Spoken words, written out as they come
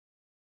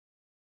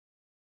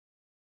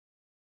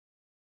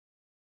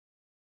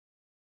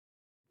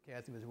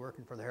Kathy was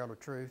working for the Herald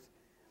of Truth,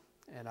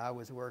 and I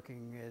was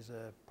working as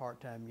a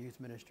part-time youth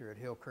minister at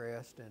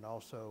Hillcrest and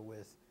also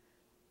with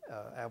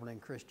Abilene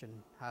Christian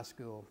High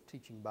School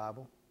teaching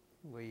Bible.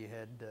 We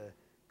had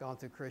gone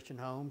through Christian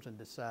homes and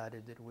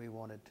decided that we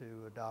wanted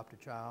to adopt a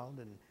child,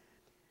 and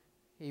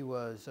he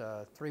was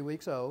 3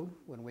 weeks old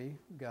when we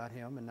got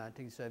him in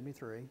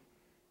 1973,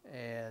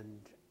 and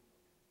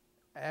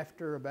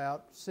after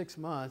about 6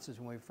 months is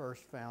when we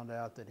first found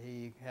out that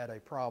he had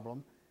a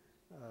problem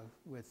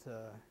with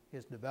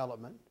his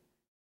development.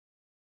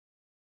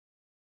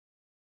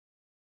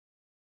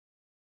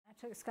 I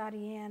took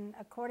Scottie in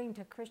according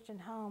to Christian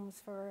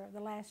homes for the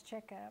last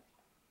checkup,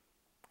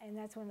 and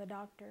that's when the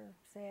doctor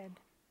said,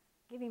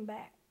 "Give him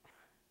back."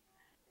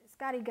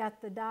 Scottie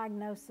got the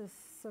diagnosis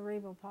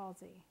cerebral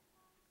palsy.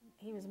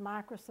 He was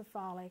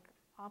microcephalic,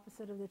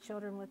 opposite of the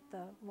children with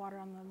the water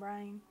on the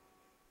brain.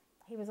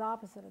 He was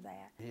opposite of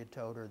that. He had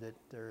told her that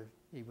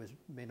he was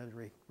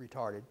mentally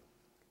retarded,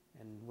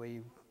 and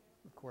we,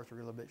 of course, were a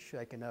little bit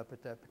shaken up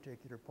at that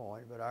particular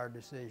point, but our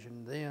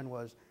decision then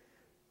was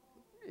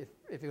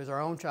if it was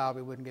our own child,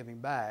 we wouldn't give him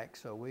back,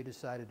 so we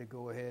decided to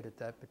go ahead at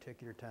that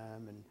particular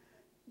time and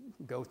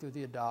go through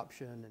the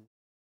adoption.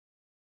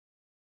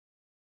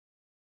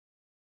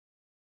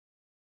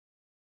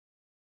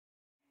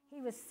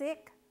 He was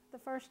sick the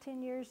first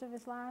 10 years of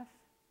his life.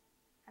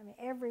 I mean,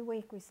 every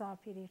week we saw a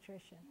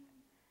pediatrician.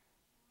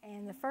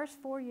 And the first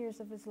 4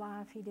 years of his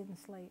life, he didn't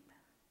sleep.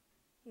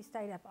 He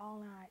stayed up all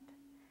night.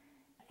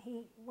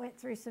 He went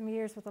through some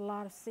years with a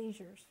lot of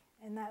seizures,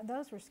 and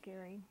those were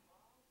scary.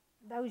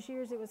 Those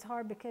years it was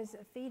hard because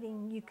of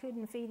feeding, you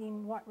couldn't feed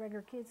him what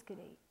regular kids could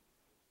eat.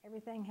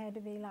 Everything had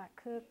to be like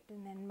cooked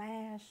and then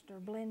mashed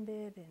or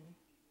blended. And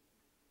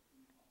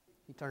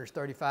he turns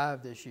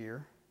 35 this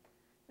year,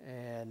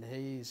 and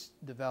his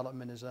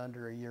development is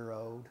under a year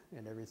old,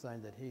 and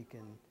everything that he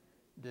can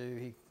do,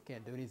 he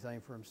can't do anything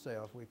for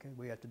himself.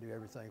 We have to do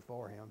everything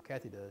for him.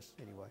 Kathy does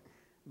anyway,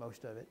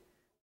 most of it.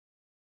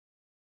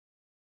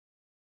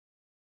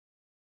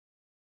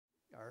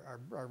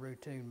 Our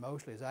routine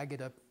mostly is I get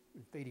up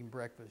and feed him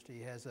breakfast. He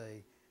has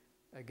a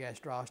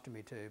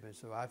gastrostomy tube, and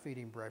so I feed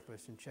him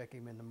breakfast and check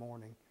him in the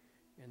morning,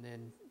 and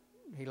then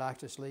he likes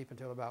to sleep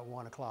until about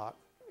 1 o'clock.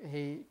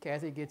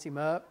 Kathy gets him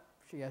up.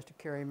 She has to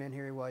carry him in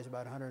here. He weighs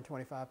about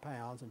 125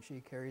 pounds, and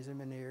she carries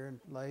him in here and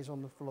lays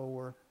on the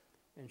floor,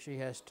 and she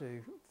has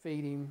to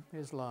feed him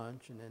his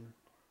lunch and then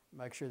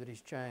make sure that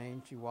he's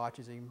changed. She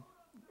watches him.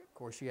 Of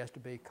course, she has to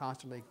be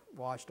constantly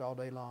watched all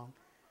day long.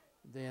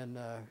 Then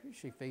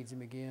she feeds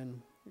him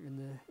again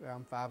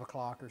around 5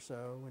 o'clock or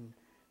so, and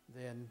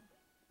then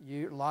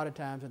a lot of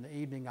times in the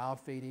evening I'll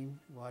feed him.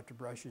 We'll have to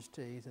brush his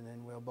teeth, and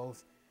then we'll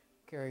both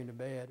carry him to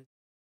bed.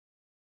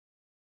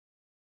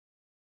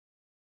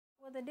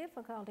 Well, the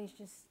difficulty is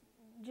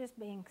just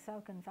being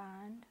so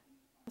confined.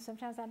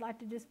 Sometimes I'd like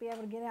to just be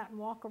able to get out and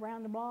walk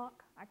around the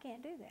block. I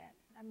can't do that.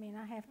 I mean,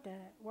 I have to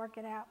work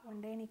it out when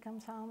Danny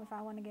comes home if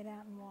I want to get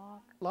out and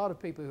walk. A lot of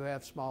people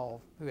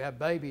who have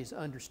babies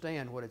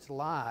understand what it's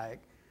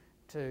like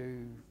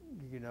to,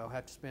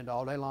 have to spend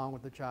all day long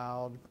with the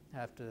child,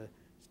 have to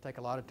take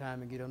a lot of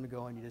time and get them to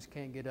go, and you just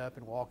can't get up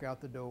and walk out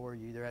the door.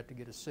 You either have to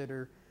get a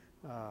sitter,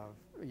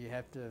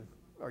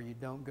 or you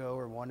don't go,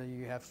 or one of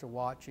you has to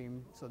watch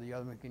him so the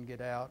other one can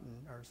get out,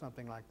 or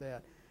something like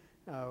that.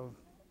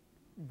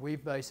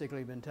 We've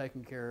basically been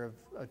taking care of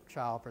a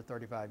child for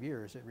 35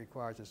 years. It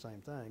requires the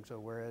same thing. So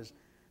whereas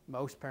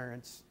most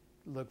parents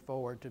look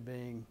forward to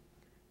being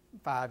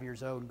 5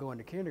 years old and going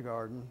to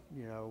kindergarten,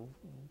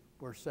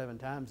 we're 7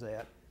 times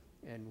that,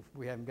 and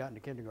we haven't gotten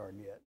to kindergarten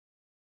yet.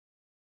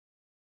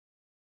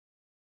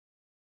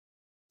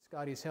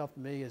 Scottie's helped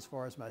me as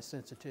far as my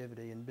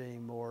sensitivity and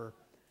being more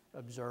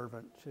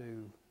observant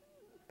to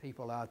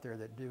people out there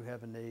that do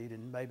have a need,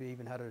 and maybe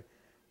even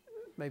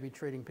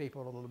treating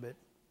people a little bit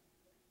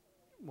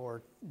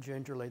more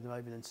gingerly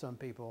than some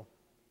people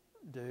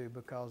do,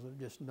 because of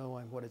just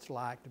knowing what it's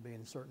like to be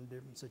in certain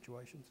different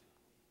situations.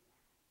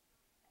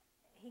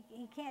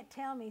 He can't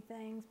tell me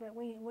things, but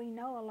we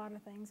know a lot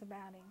of things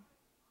about him,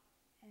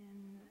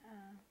 and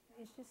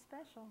it's just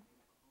special.